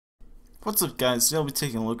What's up guys, today I'll be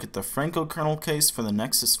taking a look at the Franco Kernel case for the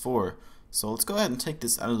Nexus 4. So let's go ahead and take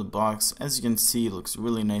this out of the box. As you can see, it looks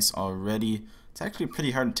really nice already. It's actually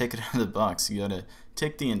pretty hard to take it out of the box. You gotta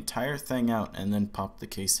take the entire thing out and then pop the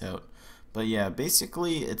case out. But yeah,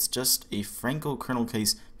 basically it's just a Franco Kernel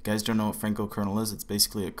case. If you guys don't know what Franco Kernel is, it's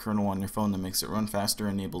basically a kernel on your phone that makes it run faster,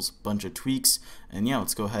 enables a bunch of tweaks. And yeah,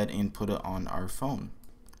 let's go ahead and put it on our phone.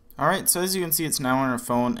 Alright, so as you can see, it's now on our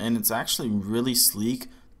phone and it's actually really sleek.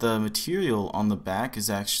 The material on the back is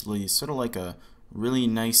actually sort of like a really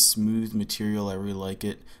nice smooth material. I really like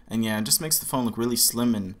it, and yeah, it just makes the phone look really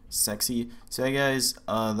slim and sexy. So yeah guys,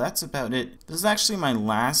 that's about it. This is actually my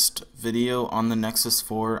last video on the Nexus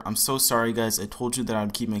 4. I'm so sorry guys, I told you that I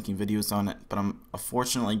would keep making videos on it, but I'm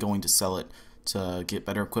unfortunately going to sell it to get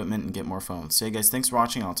better equipment and get more phones. So yeah guys, thanks for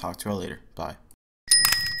watching, I'll talk to you all later. Bye.